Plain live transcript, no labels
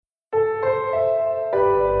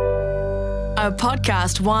A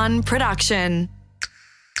Podcast One production.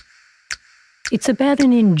 It's about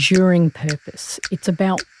an enduring purpose. It's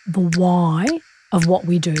about the why of what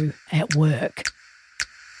we do at work.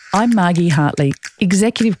 I'm Margie Hartley,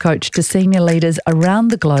 Executive Coach to senior leaders around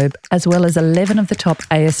the globe, as well as 11 of the top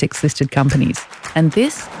ASX-listed companies. And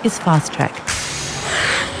this is Fast Track.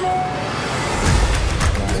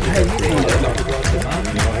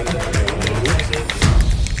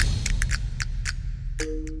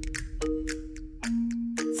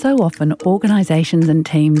 So often, organisations and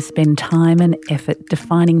teams spend time and effort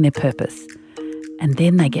defining their purpose, and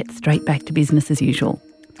then they get straight back to business as usual.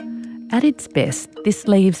 At its best, this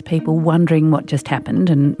leaves people wondering what just happened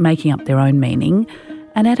and making up their own meaning,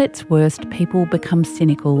 and at its worst, people become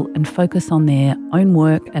cynical and focus on their own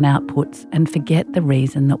work and outputs and forget the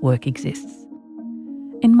reason that work exists.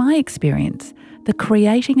 In my experience, the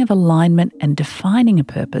creating of alignment and defining a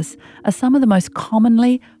purpose are some of the most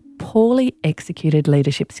commonly poorly executed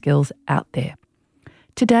leadership skills out there.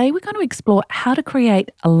 Today, we're going to explore how to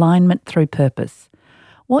create alignment through purpose,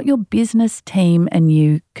 what your business, team and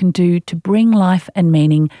you can do to bring life and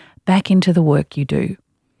meaning back into the work you do.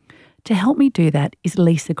 To help me do that is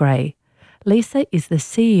Lisa Gray. Lisa is the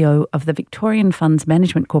CEO of the Victorian Funds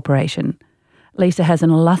Management Corporation. Lisa has an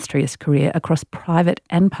illustrious career across private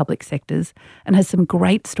and public sectors and has some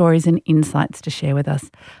great stories and insights to share with us.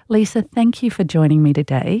 Lisa, thank you for joining me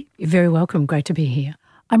today. You're very welcome. Great to be here.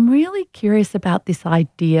 I'm really curious about this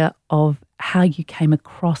idea of how you came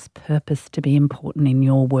across purpose to be important in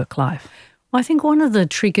your work life. I think one of the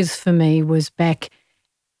triggers for me was back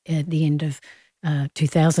at the end of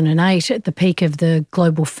 2008, at the peak of the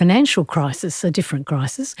global financial crisis, a different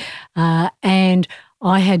crisis, and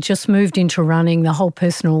I had just moved into running the whole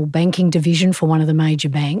personal banking division for one of the major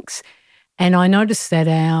banks, and I noticed that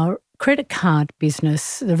our credit card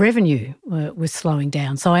business, the revenue was slowing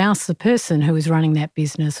down. So I asked the person who was running that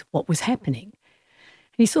business what was happening.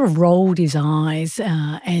 And he sort of rolled his eyes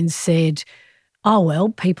and said, "Oh, well,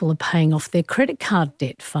 people are paying off their credit card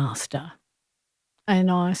debt faster." And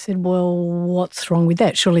I said, "Well, what's wrong with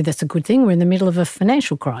that? Surely that's a good thing. We're in the middle of a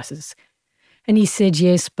financial crisis." And he said,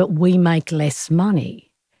 "Yes, but we make less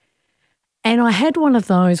money." And I had one of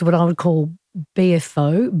those, what I would call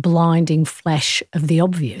BFO, blinding flash of the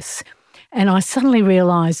obvious. And I suddenly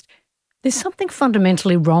realised there's something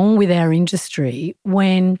fundamentally wrong with our industry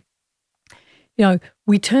when,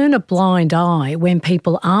 we turn a blind eye when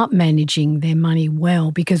people aren't managing their money well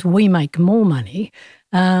because we make more money,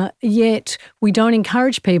 yet we don't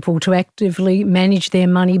encourage people to actively manage their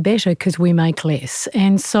money better because we make less.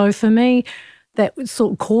 And so for me, that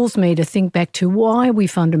sort of caused me to think back to why are we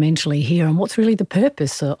fundamentally here and what's really the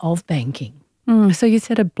purpose of banking. So you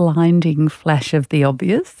said a blinding flash of the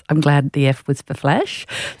obvious. I'm glad the F was for flash.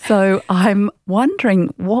 So I'm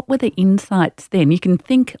wondering, what were the insights then? You can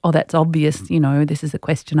think, oh, that's obvious, this is a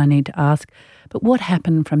question I need to ask. But what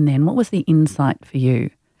happened from then? What was the insight for you?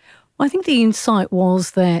 I think the insight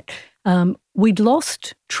was that we'd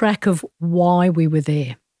lost track of why we were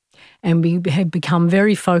there. And we had become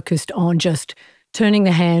very focused on just turning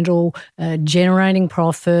the handle, generating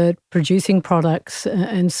profit, producing products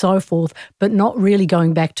and so forth, but not really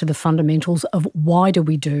going back to the fundamentals of why do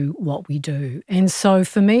we do what we do. And so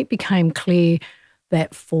for me, it became clear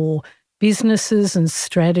that for businesses and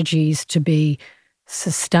strategies to be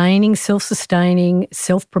sustaining, self-sustaining,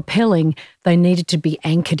 self-propelling, they needed to be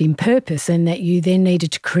anchored in purpose, and that you then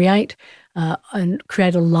needed to create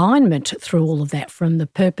alignment through all of that, from the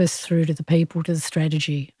purpose through to the people to the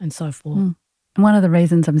strategy and so forth. One of the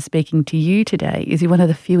reasons I'm speaking to you today is you're one of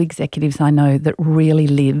the few executives I know that really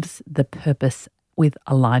lives the purpose with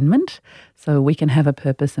alignment. So we can have a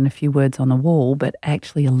purpose and a few words on the wall, but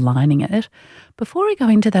actually aligning it. Before I go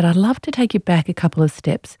into that, I'd love to take you back a couple of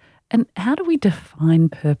steps. And how do we define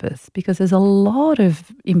purpose? Because there's a lot of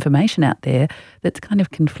information out there that's kind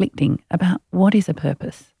of conflicting about what is a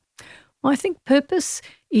purpose. Well, I think purpose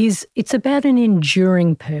it's about an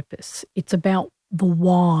enduring purpose. It's about the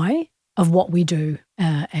why of what we do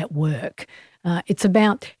at work. It's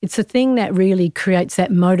a thing that really creates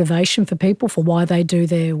that motivation for people for why they do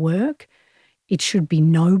their work. It should be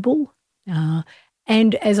noble.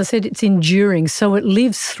 And as I said, it's enduring. So it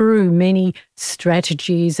lives through many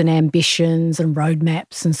strategies and ambitions and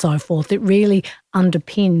roadmaps and so forth. It really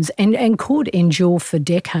underpins and could endure for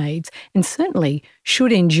decades, and certainly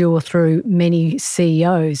should endure through many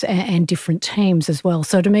CEOs and different teams as well.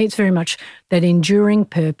 So to me, it's very much that enduring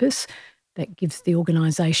purpose that gives the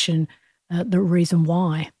organisation the reason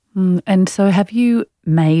why. And so have you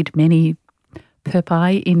made many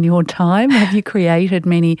purpose in your time? Have you created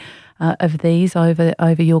many of these over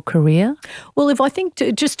your career? Well, if I think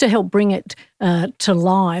just to help bring it to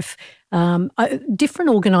life,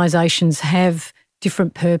 different organisations have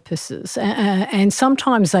different purposes, and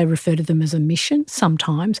sometimes they refer to them as a mission,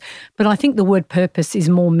 sometimes. But I think the word purpose is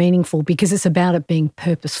more meaningful because it's about it being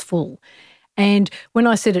purposeful. And when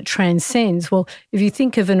I said it transcends, well, if you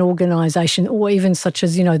think of an organisation, or even such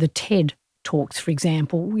as, the TED Talks, for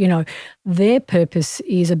example, their purpose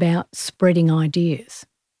is about spreading ideas.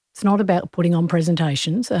 It's not about putting on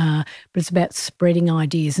presentations, but it's about spreading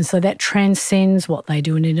ideas. And so that transcends what they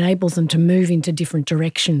do and enables them to move into different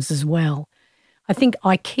directions as well. I think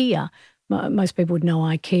IKEA, most people would know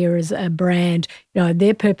IKEA as a brand,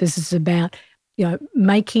 their purpose is about,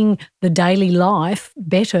 making the daily life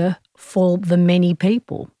better for the many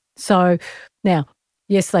people. So now,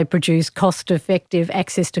 yes, they produce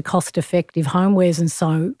access to cost-effective homewares and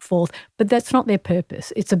so forth, but that's not their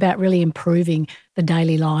purpose. It's about really improving the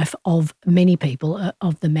daily life of many people,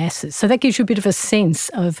 of the masses. So that gives you a bit of a sense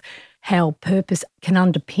of how purpose can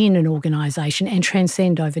underpin an organisation and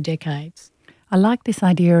transcend over decades. I like this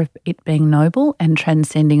idea of it being noble and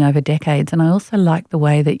transcending over decades. And I also like the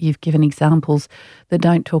way that you've given examples that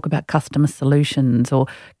don't talk about customer solutions or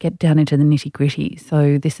get down into the nitty-gritty.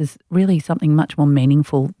 So this is really something much more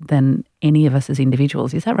meaningful than any of us as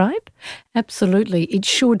individuals. Is that right? Absolutely. It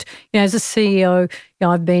should. As a CEO,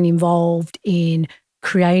 I've been involved in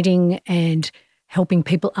creating and helping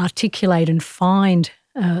people articulate and find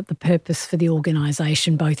the purpose for the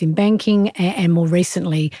organisation, both in banking and more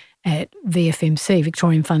recently at VFMC,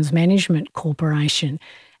 Victorian Funds Management Corporation.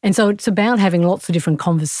 And so it's about having lots of different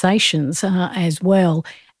conversations as well,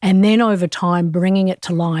 and then over time bringing it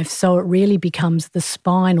to life so it really becomes the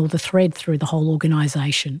spine or the thread through the whole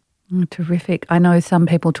organisation. Terrific. I know some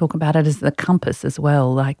people talk about it as the compass as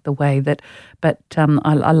well, like the way that, but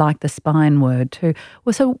I like the spine word too.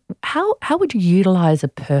 Well, so how would you utilise a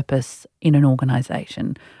purpose in an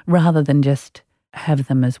organisation rather than just have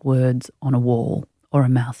them as words on a wall or a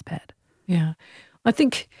mouse pad? Yeah. I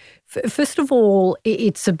think, first of all,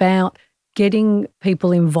 it's about getting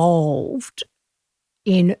people involved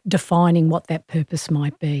in defining what that purpose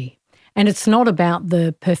might be. And it's not about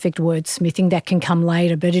the perfect wordsmithing, that can come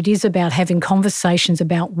later, but it is about having conversations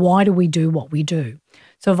about why do we do what we do.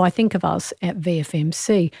 So if I think of us at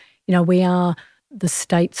VFMC, we are the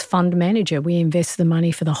state's fund manager. We invest the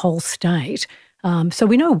money for the whole state. So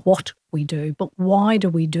we know what we do, but why do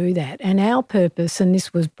we do that? And our purpose, and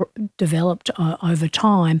this was developed over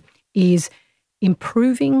time, is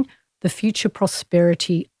improving the future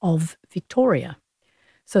prosperity of Victoria.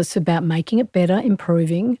 So it's about making it better,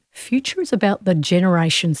 improving. Future is about the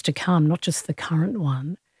generations to come, not just the current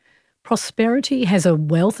one. Prosperity has a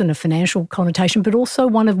wealth and a financial connotation, but also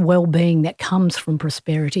one of well-being that comes from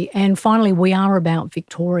prosperity. And finally, we are about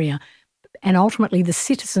Victoria and ultimately the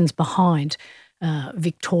citizens behind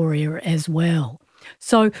Victoria as well.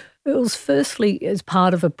 So it was firstly as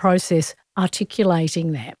part of a process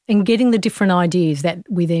articulating that and getting the different ideas that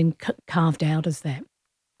we then carved out as that.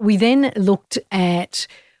 We then looked at,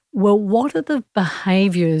 well, what are the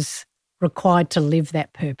behaviours required to live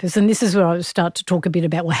that purpose? And this is where I start to talk a bit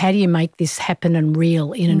about, well, how do you make this happen and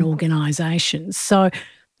real in an organisation? So,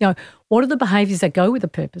 what are the behaviours that go with a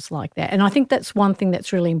purpose like that? And I think that's one thing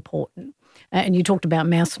that's really important. And you talked about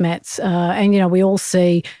mouse mats, and, we all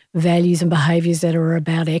see values and behaviours that are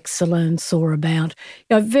about excellence or about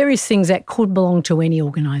various things that could belong to any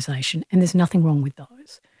organisation, and there's nothing wrong with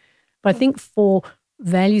those. But I think for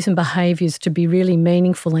values and behaviours to be really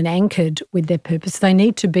meaningful and anchored with their purpose, they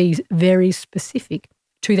need to be very specific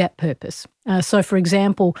to that purpose. So, for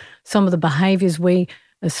example, some of the behaviours we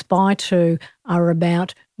aspire to are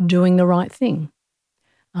about doing the right thing,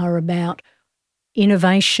 are about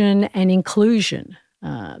innovation and inclusion.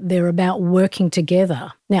 They're about working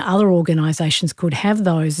together. Now, other organisations could have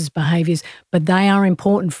those as behaviours, but they are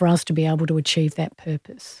important for us to be able to achieve that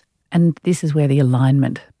purpose. And this is where the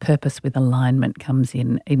alignment, purpose with alignment comes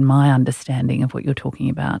in my understanding of what you're talking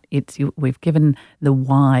about. We've given the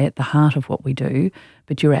why at the heart of what we do,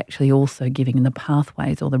 but you're actually also giving the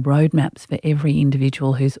pathways or the roadmaps for every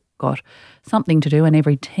individual who's got something to do and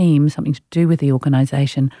every team something to do with the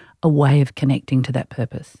organisation, a way of connecting to that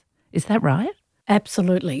purpose. Is that right?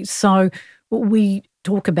 Absolutely. So we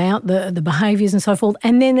talk about the behaviours and so forth,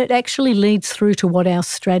 and then it actually leads through to what our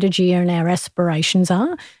strategy and our aspirations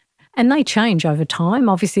are. And they change over time,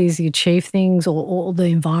 obviously, as you achieve things or the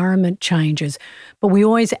environment changes. But we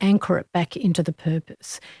always anchor it back into the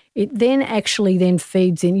purpose. It then actually then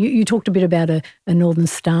feeds in. You talked a bit about a Northern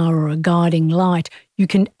Star or a guiding light. You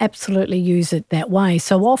can absolutely use it that way.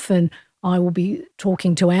 So often I will be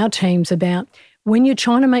talking to our teams about when you're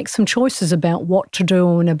trying to make some choices about what to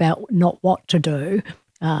do and about not what to do,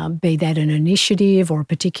 be that an initiative or a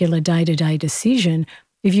particular day-to-day decision,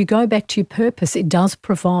 if you go back to your purpose, it does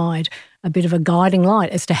provide a bit of a guiding light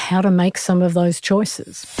as to how to make some of those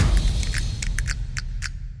choices.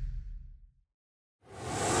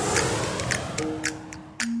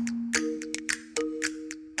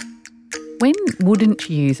 When wouldn't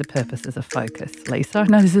you use a purpose as a focus, Lisa? I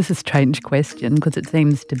know this is a strange question because it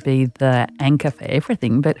seems to be the anchor for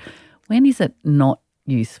everything, but when is it not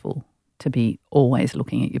useful to be always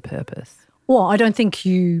looking at your purpose? Well, I don't think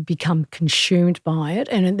you become consumed by it,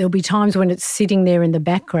 and there'll be times when it's sitting there in the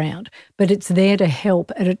background, but it's there to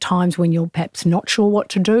help at times when you're perhaps not sure what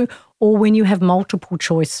to do or when you have multiple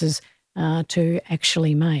choices to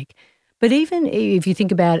actually make. But even if you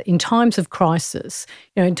think about it, in times of crisis,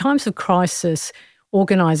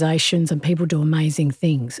 organisations and people do amazing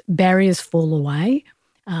things. Barriers fall away.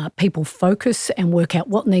 People focus and work out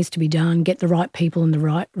what needs to be done, get the right people and the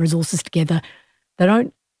right resources together. They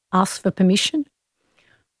don't ask for permission.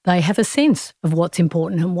 They have a sense of what's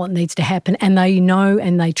important and what needs to happen, and they know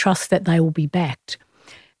and they trust that they will be backed.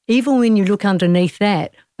 Even when you look underneath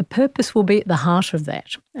that, a purpose will be at the heart of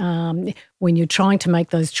that. When you're trying to make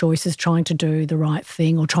those choices, trying to do the right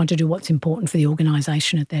thing or trying to do what's important for the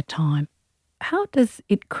organisation at that time. How does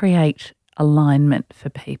it create alignment for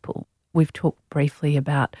people? We've talked briefly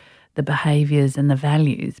about the behaviours and the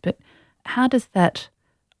values, but how does that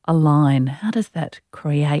align? How does that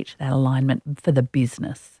create that alignment for the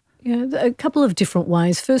business? Yeah, a couple of different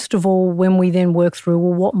ways. First of all, when we then work through,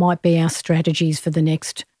 well, what might be our strategies for the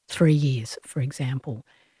next 3 years, for example,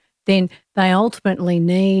 then they ultimately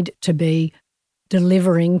need to be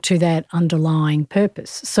delivering to that underlying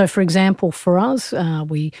purpose. So, for example, for us,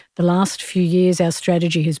 the last few years, our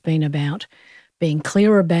strategy has been about being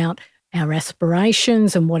clear about our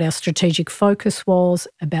aspirations and what our strategic focus was,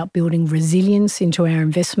 about building resilience into our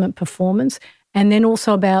investment performance, and then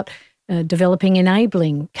also about developing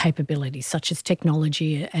enabling capabilities such as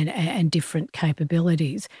technology and different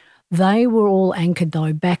capabilities. They were all anchored,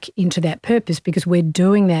 though, back into that purpose because we're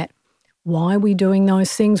doing that. Why are we doing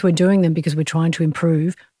those things? We're doing them because we're trying to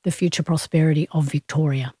improve the future prosperity of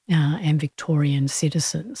Victoria and Victorian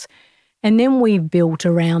citizens. And then we've built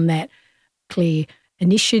around that clear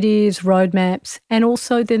initiatives, roadmaps, and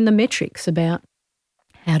also then the metrics about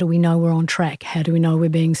how do we know we're on track? How do we know we're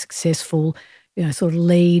being successful? Sort of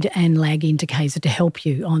lead and lag indicators to help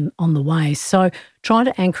you on the way. So try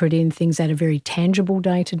to anchor it in things that are very tangible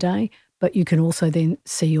day to day, but you can also then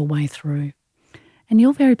see your way through. And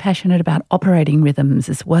you're very passionate about operating rhythms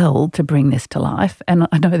as well to bring this to life. And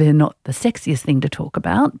I know they're not the sexiest thing to talk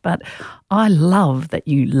about, but I love that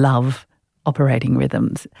you love operating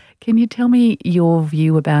rhythms. Can you tell me your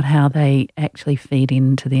view about how they actually feed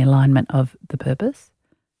into the alignment of the purpose?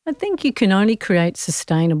 I think you can only create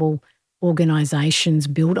sustainable organisations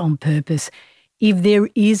built on purpose if there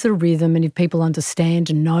is a rhythm and if people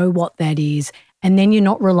understand and know what that is, and then you're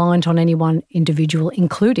not reliant on any one individual,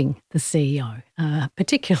 including the CEO,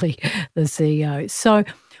 particularly the CEO. So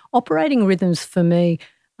operating rhythms for me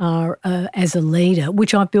are, as a leader,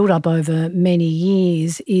 which I've built up over many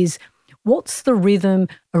years, is what's the rhythm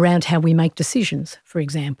around how we make decisions, for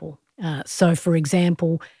example. So, for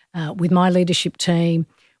example, with my leadership team,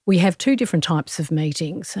 we have two different types of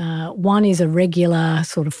meetings. One is a regular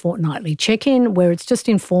sort of fortnightly check-in where it's just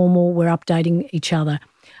informal, we're updating each other.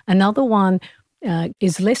 Another one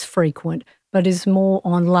is less frequent but is more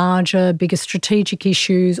on larger, bigger strategic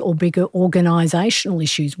issues or bigger organisational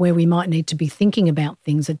issues where we might need to be thinking about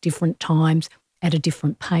things at different times, at a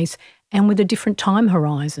different pace and with a different time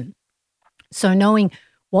horizon. So knowing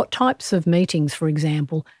what types of meetings, for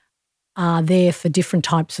example, are there for different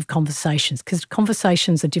types of conversations, because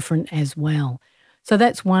conversations are different as well. So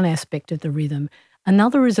that's one aspect of the rhythm.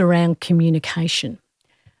 Another is around communication.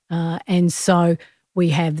 And so we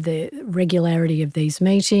have the regularity of these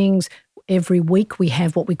meetings. Every week we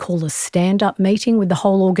have what we call a stand-up meeting with the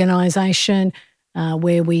whole organisation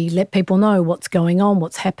where we let people know what's going on,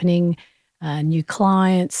 what's happening, new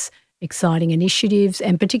clients, exciting initiatives,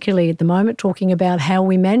 and particularly at the moment talking about how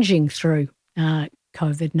we're managing through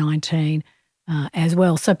COVID-19 as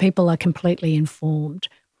well, so people are completely informed.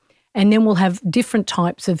 And then we'll have different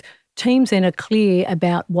types of teams then are clear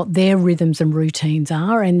about what their rhythms and routines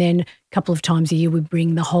are, and then a couple of times a year we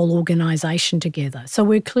bring the whole organisation together. So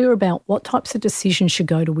we're clear about what types of decisions should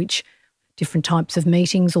go to which different types of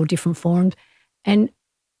meetings or different forums, and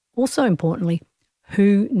also importantly,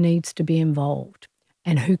 who needs to be involved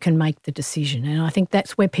and who can make the decision. And I think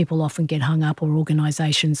that's where people often get hung up or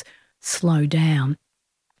organisations slow down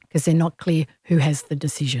because they're not clear who has the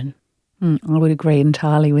decision. I would agree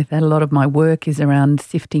entirely with that. A lot of my work is around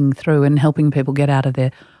sifting through and helping people get out of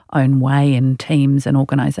their own way in teams and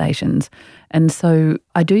organisations. And so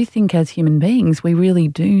I do think as human beings, we really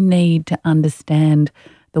do need to understand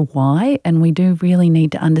the why, and we do really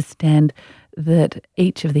need to understand that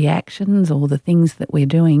each of the actions or the things that we're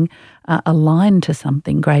doing are aligned to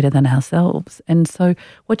something greater than ourselves. And so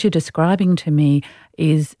what you're describing to me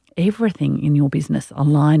is everything in your business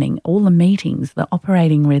aligning, all the meetings, the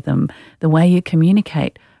operating rhythm, the way you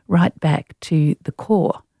communicate, right back to the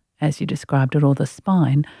core, as you described it, or the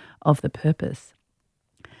spine of the purpose.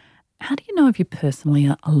 How do you know if you personally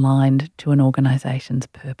are aligned to an organisation's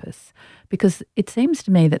purpose? Because it seems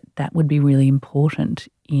to me that that would be really important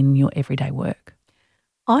in your everyday work.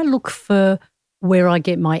 I look for where I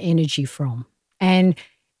get my energy from. And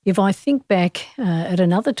if I think back at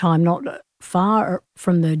another time, not far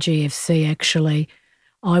from the GFC actually,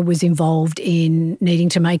 I was involved in needing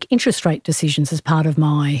to make interest rate decisions as part of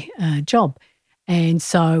my job. And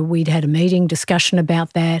so we'd had a meeting, discussion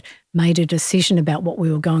about that, made a decision about what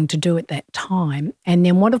we were going to do at that time. And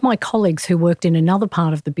then one of my colleagues who worked in another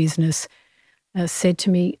part of the business said to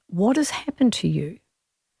me, "What has happened to you?"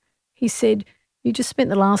 He said, "You just spent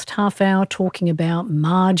the last half hour talking about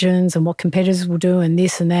margins and what competitors will do and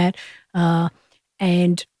this and that.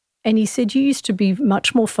 And he said, you used to be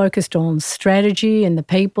much more focused on strategy and the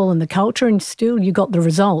people and the culture, and still you got the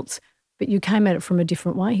results, but you came at it from a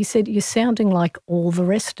different way." He said, "You're sounding like all the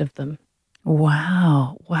rest of them."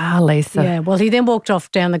 Wow, Lisa. Yeah, well, he then walked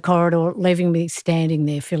off down the corridor, leaving me standing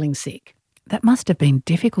there feeling sick. That must have been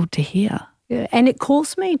difficult to hear. Yeah, and it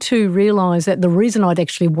caused me to realise that the reason I'd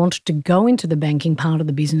actually wanted to go into the banking part of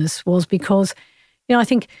the business was because, I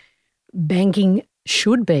think banking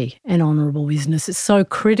should be an honourable business. It's so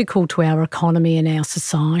critical to our economy and our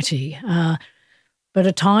society. But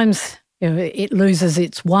at times, it loses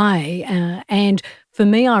its way. And for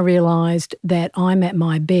me, I realised that I'm at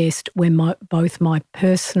my best when both my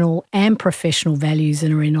personal and professional values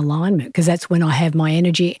are in alignment, because that's when I have my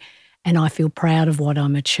energy and I feel proud of what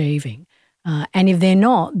I'm achieving. And if they're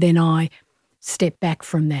not, then I step back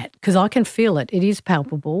from that, because I can feel it. It is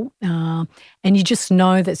palpable, and you just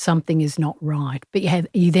know that something is not right, but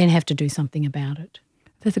you then have to do something about it.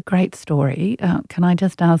 There's a great story. Can I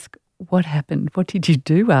just ask, what happened? What did you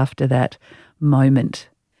do after that moment?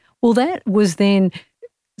 Well, that was then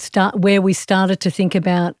where we started to think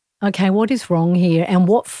about, okay, what is wrong here, and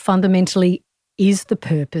what fundamentally is the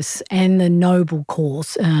purpose and the noble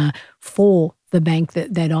cause for the bank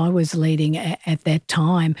that I was leading at that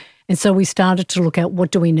time. And so we started to look at,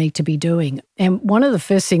 what do we need to be doing? And one of the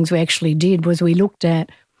first things we actually did was we looked at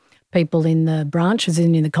people in the branches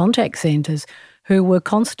and in the contact centres who were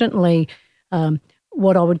constantly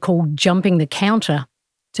what I would call jumping the counter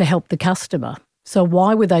to help the customer. So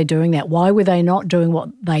why were they doing that? Why were they not doing what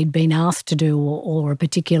they'd been asked to do, or a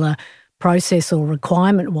particular process or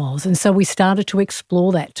requirement was? And so we started to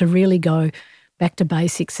explore that, to really go back to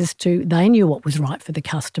basics as to, they knew what was right for the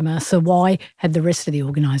customer, so why had the rest of the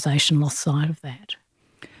organisation lost sight of that?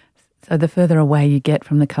 So the further away you get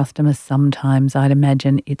from the customer, sometimes I'd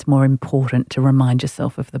imagine it's more important to remind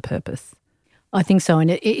yourself of the purpose. I think so, and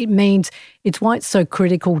it means it's why it's so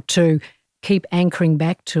critical to keep anchoring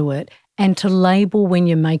back to it, and to label when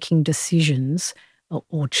you're making decisions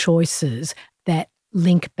or choices that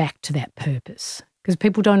link back to that purpose, because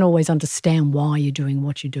people don't always understand why you're doing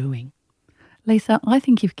what you're doing. Lisa, I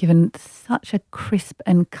think you've given such a crisp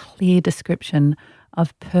and clear description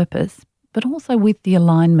of purpose, but also with the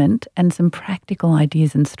alignment and some practical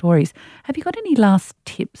ideas and stories. Have you got any last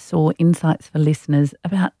tips or insights for listeners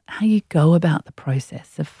about how you go about the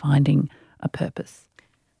process of finding a purpose?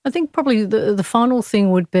 I think probably the final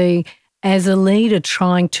thing would be, as a leader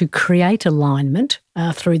trying to create alignment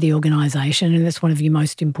through the organisation, and that's one of your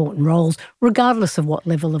most important roles, regardless of what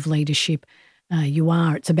level of leadership you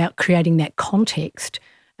are. It's about creating that context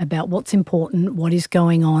about what's important, what is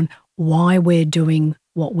going on, why we're doing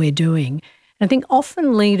what we're doing. And I think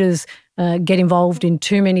often leaders get involved in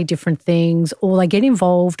too many different things, or they get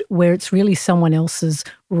involved where it's really someone else's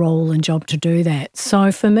role and job to do that.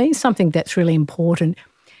 So for me, something that's really important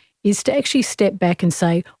is to actually step back and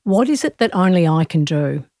say, what is it that only I can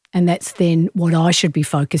do? And that's then what I should be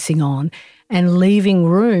focusing on, and leaving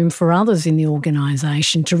room for others in the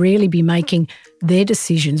organisation to really be making their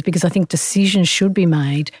decisions, because I think decisions should be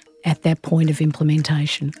made at that point of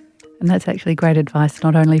implementation. And that's actually great advice,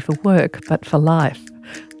 not only for work, but for life.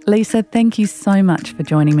 Lisa, thank you so much for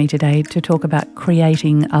joining me today to talk about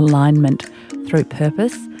creating alignment through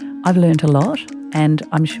purpose. I've learned a lot, and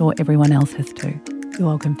I'm sure everyone else has too. You're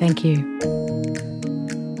welcome. Thank you.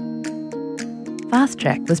 Fast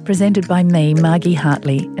Track was presented by me, Margie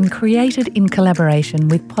Hartley, and created in collaboration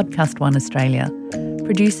with Podcast One Australia.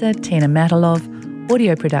 Producer Tina Matalov,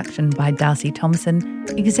 audio production by Darcy Thompson,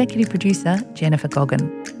 executive producer Jennifer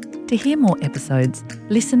Goggin. To hear more episodes,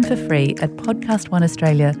 listen for free at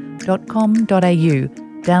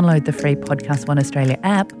podcastoneaustralia.com.au, download the free Podcast One Australia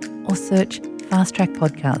app or search Fast Track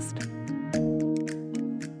Podcast.